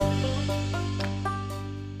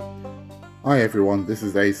Hi everyone, this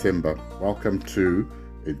is A Simba. Welcome to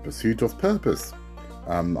In Pursuit of Purpose.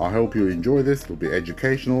 I hope you enjoy this. It'll be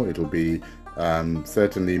educational, it'll be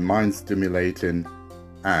certainly mind stimulating,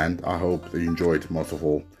 and I hope that you enjoy it most of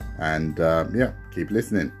all. And yeah, keep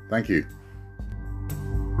listening. Thank you.